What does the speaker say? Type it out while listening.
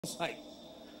sight.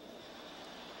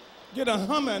 Get a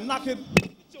Hummer and knock it.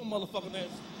 Get your motherfucking ass.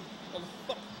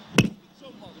 Motherfucker. Get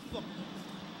your motherfucking ass.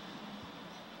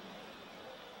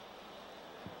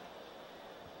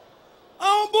 I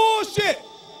don't bullshit.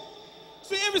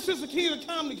 See, ever since the key to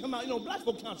comedy come out, you know, black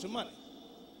folk count your money.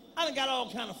 I done got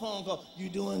all kind of phone calls. You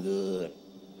doing good?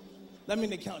 That mean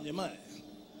they counting your money.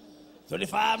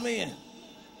 35 million.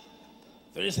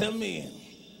 37 million.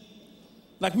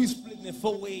 Like we splitting in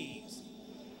 4 ways.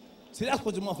 See, that's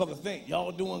what the motherfuckers think.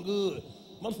 Y'all doing good.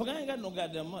 Motherfucker, I ain't got no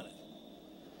goddamn money.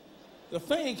 The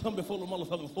fame come before the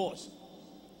motherfucking fortune.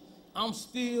 I'm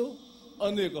still a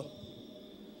nigga.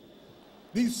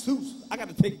 These suits, I got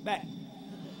to take back.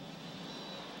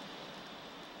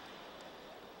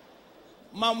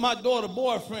 My daughter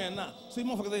boyfriend now. See,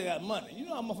 motherfuckers, they got money. You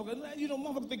know how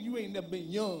motherfuckers think you ain't never been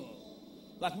young.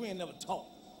 Like we ain't never talked.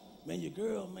 Man, your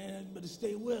girl, man, you better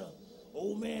stay with her.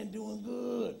 Old man doing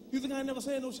good. You think I ain't never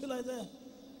said no shit like that?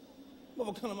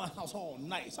 Motherfucker come to my house all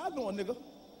nice. I know a nigga.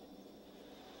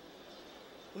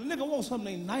 When a nigga wants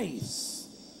something nice.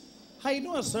 How you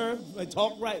doing, sir? They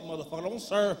talk right, motherfucker. Don't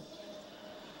sir.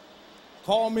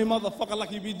 Call me motherfucker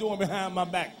like you be doing behind my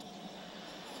back.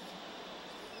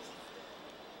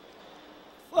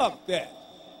 Fuck that.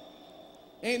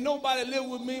 Ain't nobody live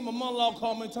with me. My mother-in-law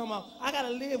called me and told me, I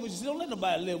gotta live with you. She don't let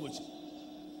nobody live with you.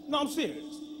 No, I'm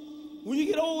serious. When you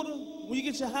get older, when you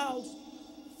get your house,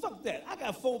 fuck that. I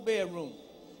got 4 bedrooms.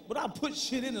 But I put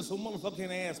shit in it so motherfucker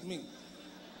can't ask me.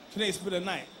 Can they spend the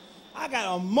night? I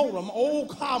got a motor, my old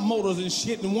car motors and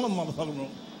shit in one motherfucking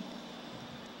room.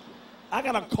 I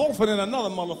got a coffin in another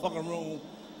motherfucking room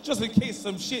just in case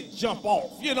some shit jump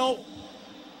off, you know?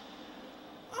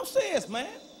 I'm serious, man.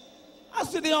 I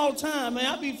sit there all the time, man.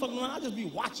 I be fucking around. I just be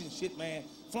watching shit, man,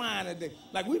 flying today.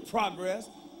 Like we progress.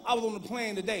 I was on the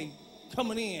plane today,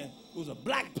 coming in. It was a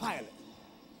black pilot.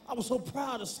 I was so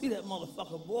proud to see that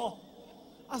motherfucker, boy.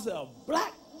 I said, a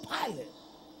black pilot.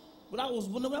 But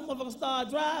when that motherfucker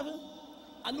started driving,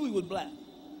 I knew he was black.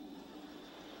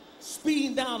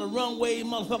 Speeding down the runway,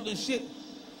 motherfucking shit.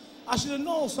 I should have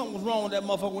known something was wrong with that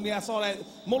motherfucker when I saw that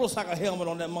motorcycle helmet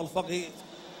on that motherfucker head.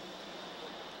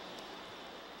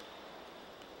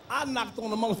 I knocked on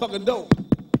the motherfucking door.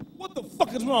 What the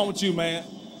fuck is wrong with you, man?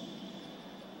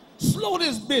 Slow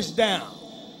this bitch down.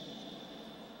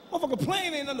 Motherfucker,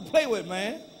 plane ain't nothing to play with,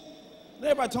 man.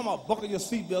 Everybody talking about buckle your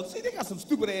seatbelt. See, they got some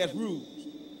stupid ass rules.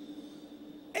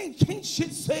 Can't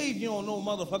shit save you on no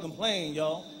motherfucking plane,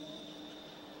 y'all.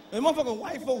 And motherfucking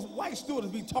white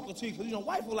stewardess be talking to you because, you know,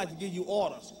 white folks like to give you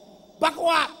orders. Buckle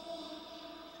up.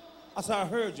 I said, I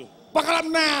heard you. Buckle up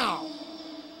now.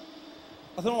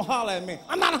 I said, don't holler at me.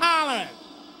 I'm not hollering.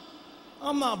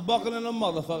 I'm not buckling a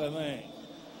motherfucker, man.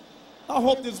 I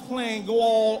hope this plane go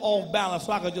all off balance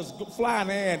so I can just fly in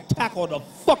the air and tackle the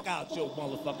fuck out your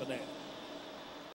motherfucker there.